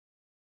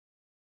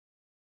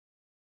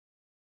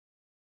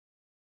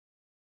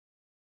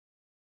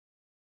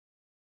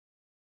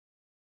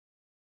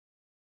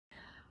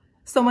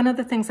So one of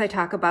the things I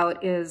talk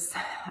about is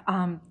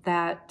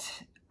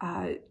that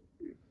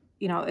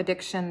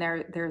addiction.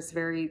 There's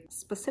very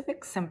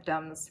specific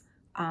symptoms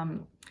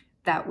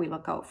that we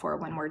look out for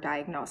when we're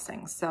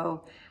diagnosing.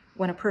 So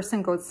when a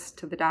person goes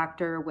to the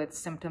doctor with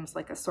symptoms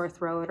like a sore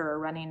throat or a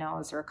runny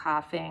nose or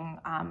coughing,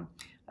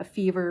 a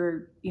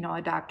fever,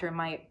 a doctor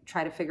might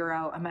try to figure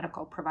out, a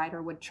medical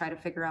provider would try to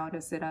figure out,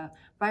 is it a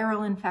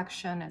viral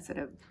infection? Is it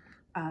a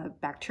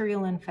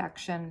bacterial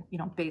infection,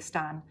 based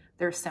on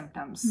their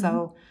symptoms. Mm-hmm.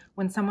 So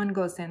when someone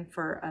goes in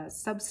for a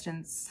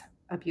substance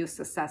abuse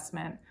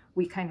assessment,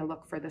 we kind of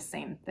look for the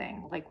same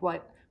thing, like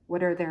what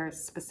are their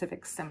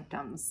specific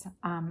symptoms.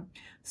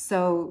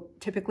 So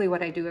typically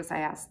what I do is I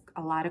ask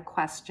a lot of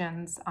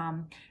questions,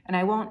 and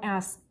I won't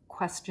ask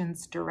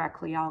questions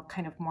directly. I'll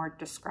kind of more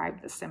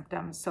describe the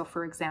symptoms. So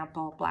for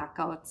example,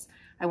 blackouts,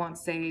 I won't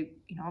say,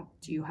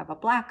 do you have a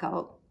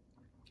blackout?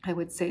 I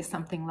would say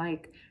something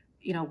like,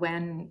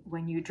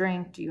 when you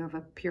drink, do you have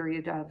a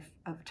period of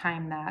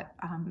time that,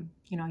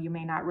 you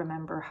may not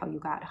remember how you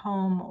got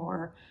home,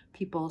 or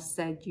people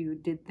said you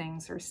did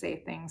things or say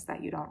things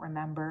that you don't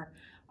remember.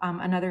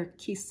 Another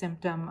key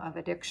symptom of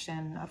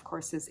addiction, of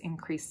course, is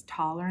increased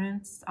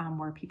tolerance,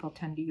 where people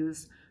tend to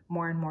use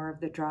more and more of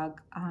the drug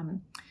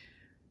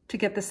to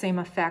get the same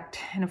effect.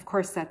 And of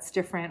course, that's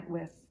different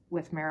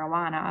with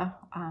marijuana,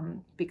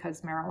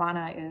 because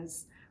marijuana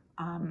is,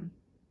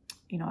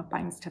 it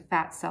binds to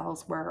fat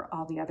cells, where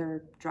all the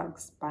other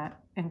drugs,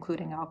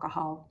 including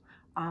alcohol,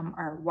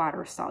 are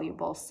water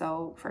soluble.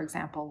 So for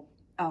example,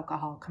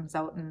 alcohol comes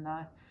out in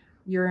the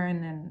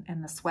urine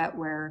and the sweat,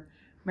 where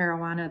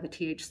marijuana, the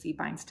THC,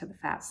 binds to the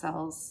fat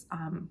cells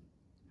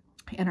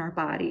in our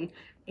body.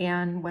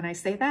 And when I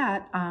say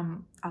that,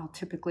 I'll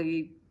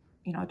typically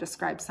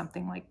describe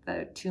something like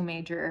the two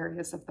major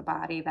areas of the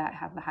body that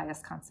have the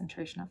highest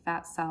concentration of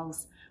fat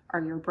cells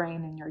are your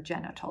brain and your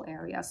genital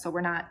area. So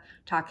we're not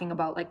talking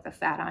about like the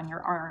fat on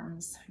your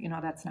arms.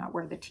 That's not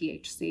where the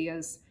THC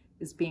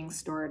is being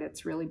stored.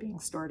 It's really being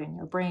stored in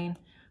your brain,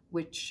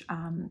 which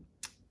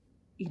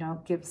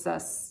gives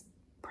us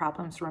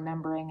problems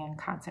remembering and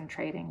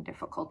concentrating,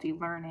 difficulty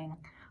learning,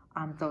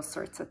 those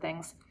sorts of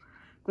things.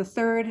 The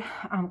third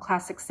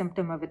classic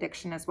symptom of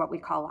addiction is what we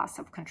call loss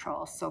of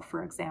control. So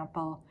for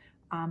example,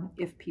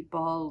 if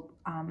people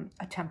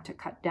attempt to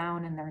cut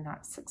down and they're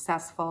not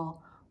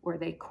successful, or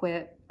they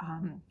quit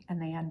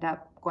and they end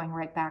up going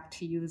right back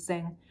to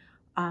using.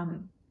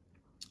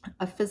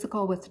 A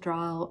physical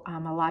withdrawal, a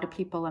lot of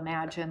people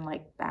imagine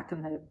like back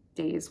in the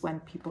days when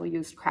people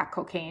used crack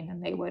cocaine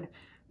and they would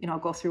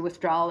go through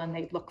withdrawal and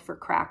they'd look for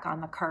crack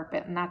on the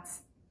carpet. And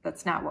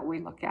that's not what we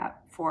look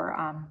at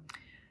for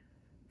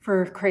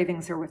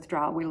cravings or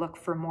withdrawal. We look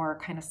for more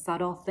kind of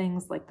subtle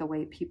things, like the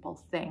way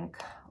people think,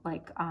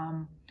 like,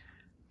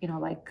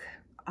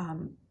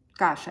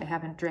 gosh, I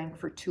haven't drank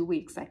for 2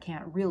 weeks. I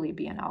can't really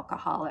be an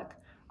alcoholic.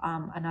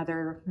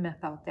 Another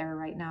myth out there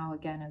right now,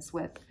 again, is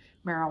with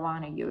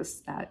marijuana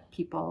use, that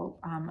people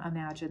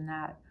imagine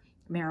that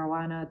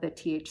marijuana, the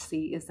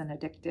THC, isn't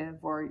addictive,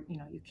 or,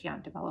 you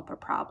can't develop a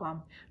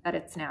problem, that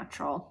it's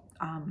natural.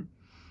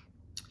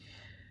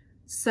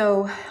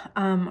 So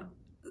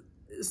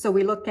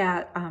we look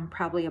at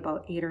probably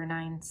about 8 or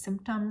 9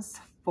 symptoms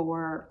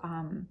for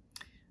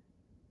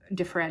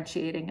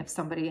differentiating if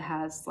somebody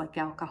has like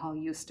alcohol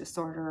use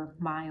disorder,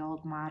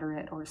 mild,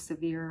 moderate, or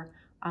severe,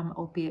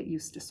 opiate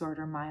use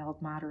disorder,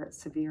 mild, moderate,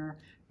 severe,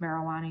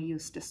 marijuana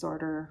use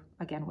disorder.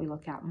 Again, we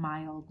look at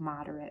mild,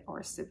 moderate,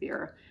 or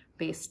severe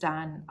based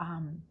on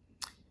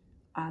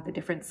the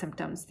different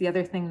symptoms. The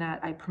other thing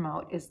that I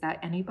promote is that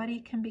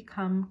anybody can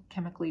become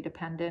chemically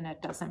dependent.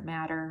 It doesn't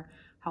matter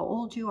how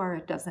old you are.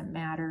 It doesn't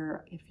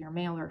matter if you're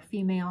male or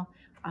female.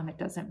 It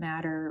doesn't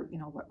matter,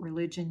 what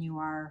religion you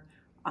are,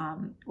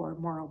 or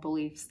moral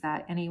beliefs,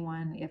 that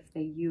anyone, if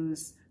they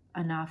use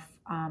enough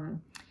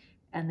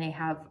and they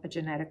have a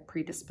genetic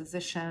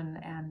predisposition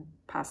and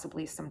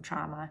possibly some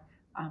trauma,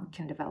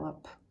 can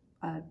develop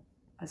a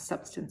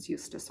substance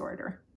use disorder.